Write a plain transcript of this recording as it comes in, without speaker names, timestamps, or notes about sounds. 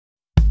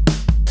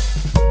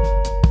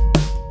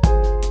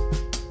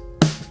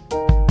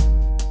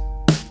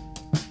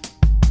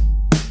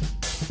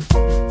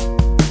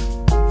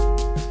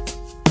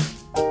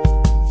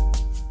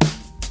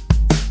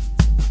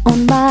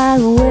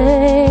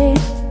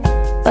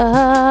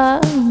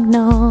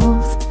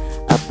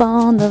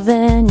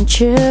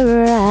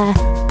sure I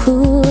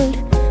pulled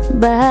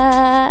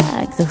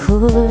back the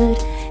hood,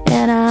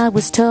 and I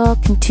was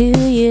talking to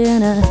you,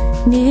 and I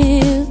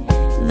knew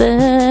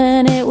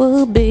then it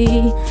would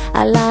be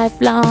a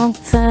lifelong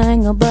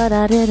thing, but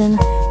I didn't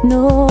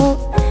know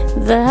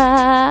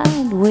that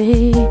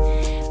we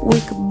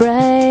could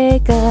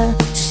break a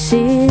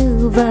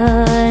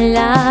silver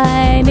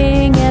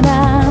lining. And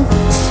I'm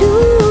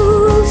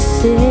so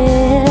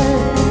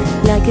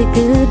sad, like a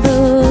good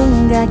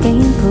book, I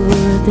can't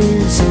put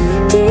this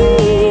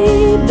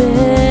deep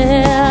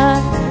in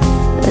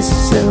a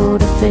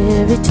Sorta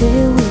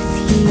Fairytale with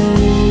you.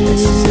 A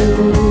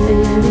Sorta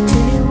Fairytale with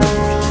you.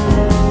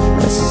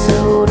 A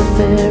Sorta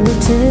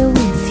Fairytale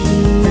with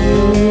you.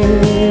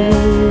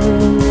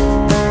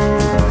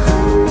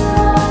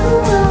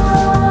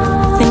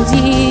 Things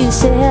you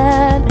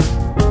said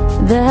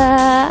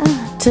that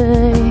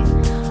day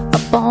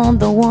up on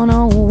the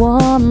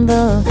 101,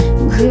 the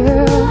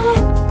girl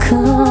had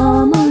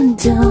come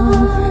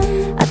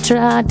undone. I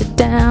tried to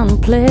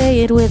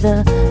downplay it with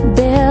a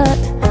bet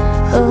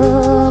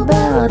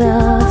about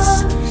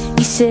us.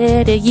 You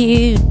said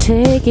you'd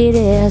take it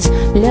as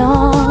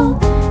long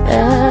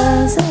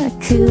as I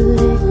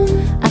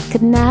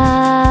could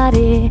not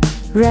erase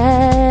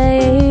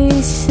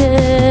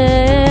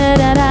it.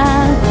 And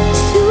I'm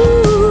so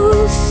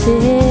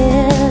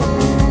sad,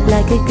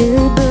 like a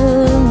good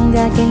book,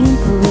 I can't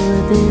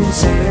put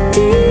this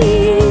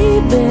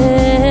deep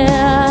in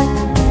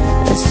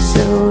a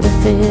Sorta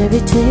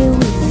Fairytale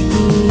with you.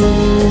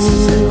 A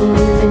Sorta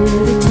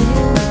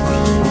Fairytale,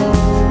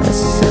 a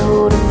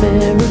Sorta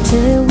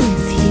Fairytale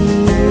with you.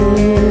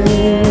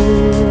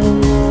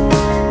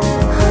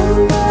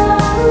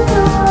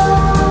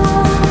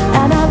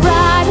 And I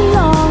ride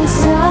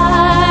alongside,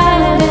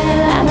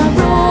 and I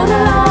rode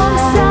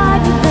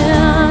alongside with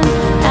them,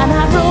 and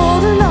I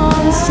rode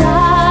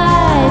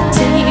alongside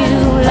till you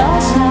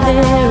lost me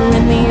there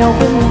in the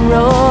open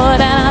road.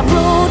 And I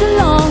rode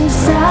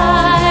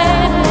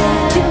alongside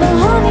till the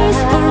honey's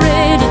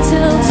parade. It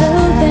tells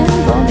open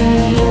for me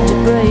to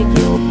break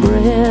your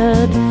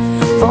bread,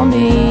 for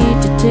me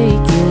to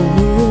take your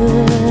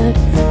wood.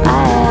 I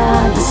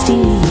had to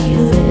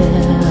steal it.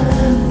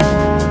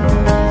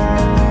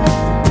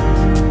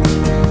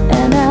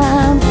 And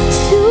I'm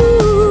so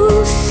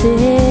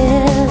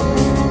sad,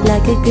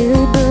 like a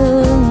good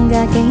book, I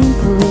can't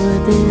put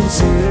this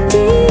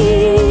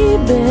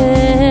deep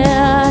in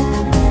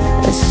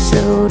a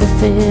Sorta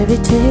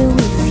Fairytale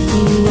with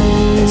you.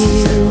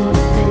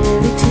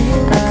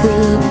 I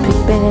could pick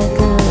back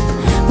up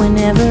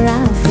whenever I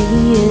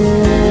feel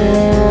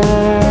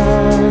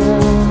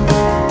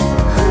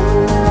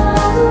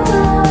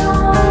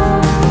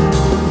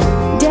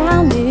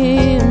down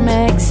in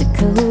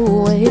Mexico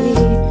way.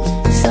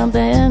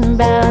 Something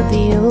about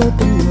the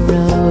open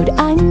road,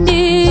 I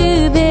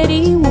knew that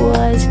he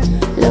was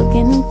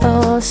looking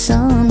for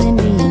some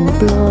Indian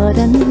blood.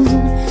 And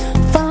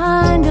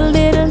find a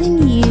little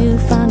in you,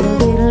 find a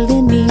little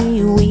in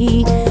me.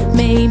 We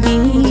may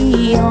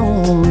be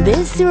on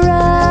this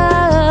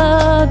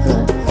road,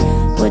 but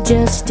we're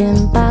just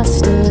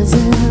imposters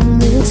in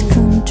this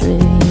country,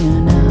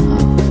 you know.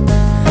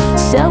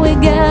 So we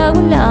go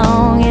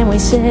along and we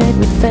said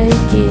we'd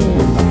fake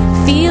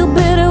it, feel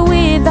better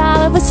with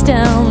all of us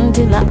down,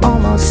 till I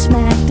almost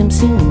smacked him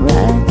scene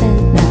right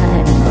that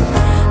night. And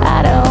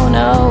I don't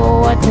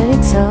know what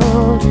takes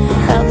hold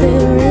out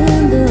there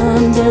in the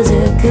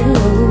desert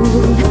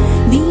cold.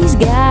 These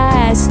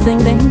guys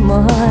think they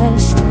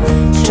must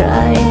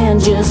try and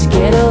just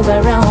get over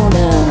on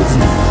us.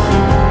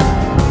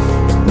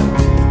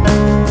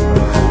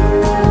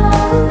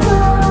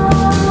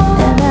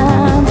 And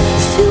I'm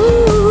so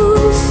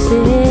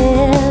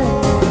sad,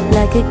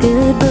 like a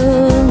good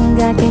book,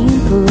 I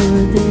can't put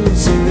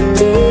this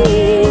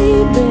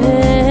deep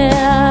in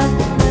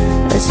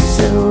a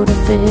Sorta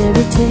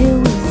Fairytale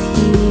with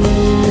you.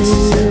 A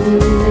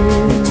Sorta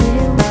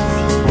Fairytale with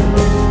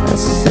you. A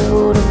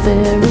Sorta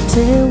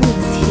Fairytale with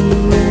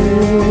you.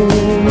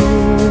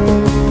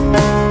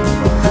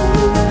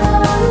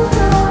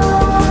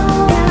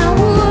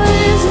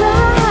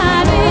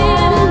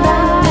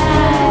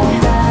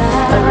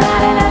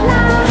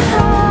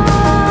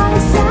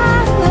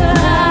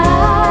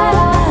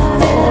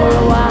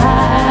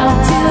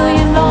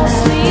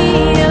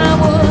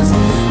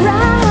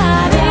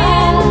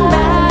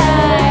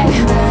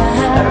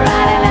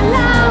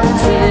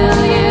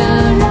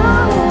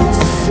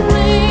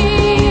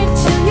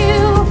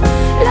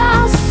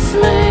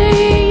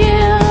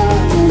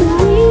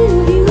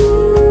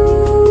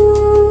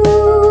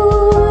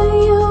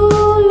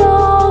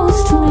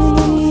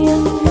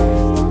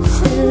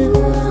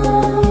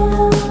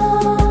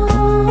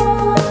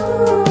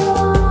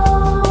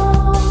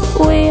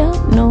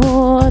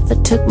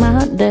 Took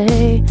my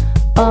day,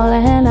 all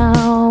in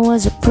all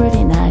was a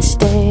pretty nice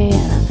day.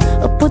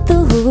 I put the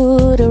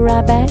hood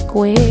right back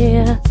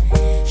where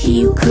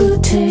you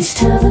could taste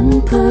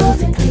heaven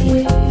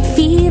perfectly,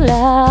 feel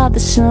out the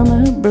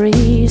summer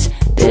breeze.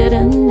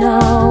 Didn't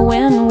know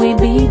when we'd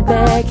be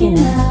back in.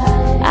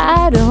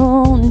 I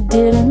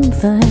didn't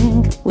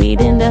think we'd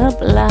end up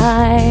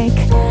like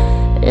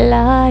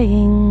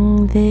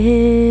lying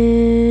there.